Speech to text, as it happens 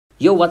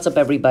Yo, what's up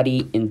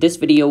everybody? In this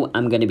video,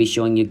 I'm going to be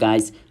showing you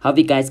guys how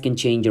you guys can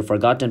change your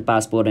forgotten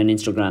passport on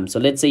Instagram. So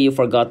let's say you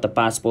forgot the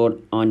passport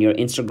on your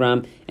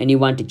Instagram and you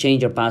want to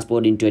change your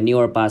passport into a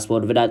newer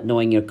passport without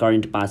knowing your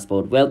current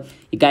passport. Well,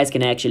 you guys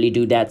can actually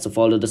do that. So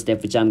follow the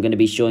step which I'm going to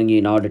be showing you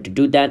in order to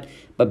do that.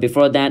 But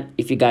before that,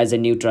 if you guys are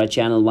new to our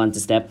channel, want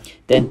a step,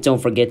 then don't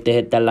forget to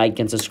hit that like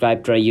and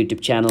subscribe to our YouTube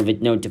channel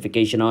with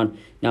notification on.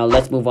 Now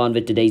let's move on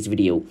with today's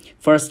video.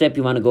 First step,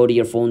 you want to go to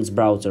your phone's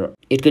browser.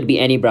 It could be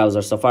any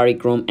browser, Safari,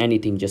 Chrome,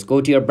 anything. Just go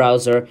to your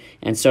browser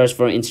and search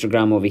for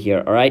Instagram over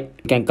here. All right,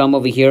 you can come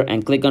over here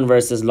and click on where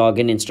it says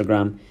login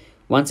Instagram.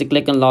 Once you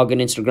click on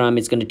login Instagram,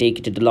 it's going to take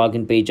you to the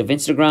login page of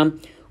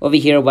Instagram. Over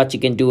here, what you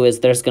can do is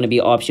there's going to be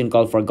an option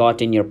called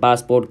forgotten your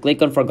passport.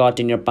 Click on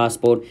forgotten your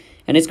passport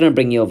and it's going to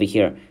bring you over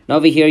here. Now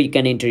over here, you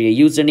can enter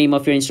your username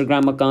of your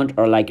Instagram account,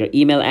 or like your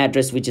email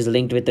address which is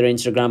linked with your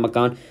Instagram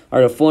account,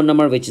 or your phone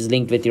number which is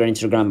linked with your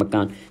Instagram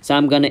account. So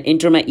I'm going to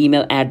enter my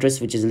email address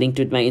which is linked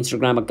with my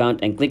Instagram account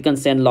and click on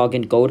send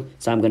login code.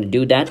 So I'm going to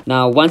do that.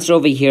 Now once you're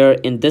over here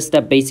in this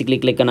step, basically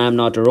click on I'm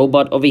not a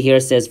robot. Over here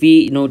says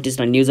we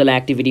noticed unusual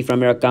activity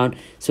from your account,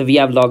 so we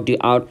have logged you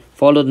out.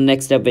 Follow the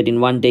next step within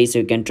 1 day so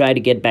you can try to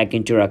get back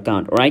into your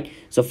account. All right,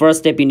 so first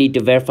step, you need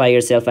to verify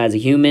yourself as a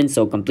human.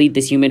 So complete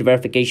this human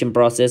verification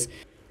process.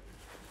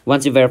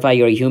 Once you verify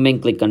you're a human,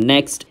 click on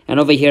next, and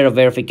over here a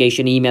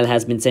verification email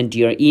has been sent to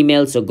your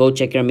email, so go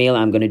check your mail.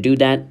 I'm going to do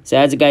that. So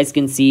as you guys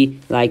can see,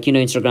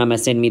 Instagram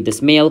has sent me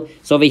this mail.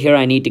 So over here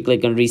I need to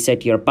click on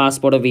reset your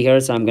passport over here.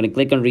 So I'm going to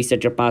click on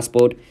reset your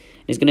passport.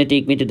 It's going to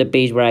take me to the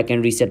page where I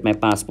can reset my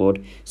passport.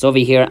 So over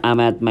here I'm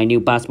at my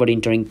new passport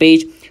entering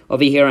page.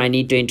 Over here I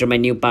need to enter my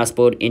new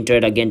passport, enter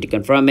it again to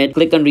confirm it.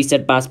 Click on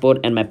reset passport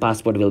and my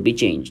passport will be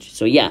changed.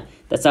 So yeah,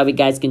 that's how you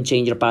guys can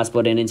change your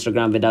passport in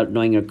Instagram without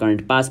knowing your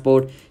current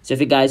passport. So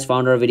if you guys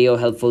found our video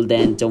helpful,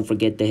 then don't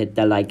forget to hit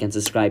that like and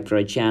subscribe to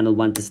our channel.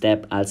 One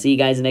step. I'll see you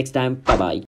guys next time. Bye bye.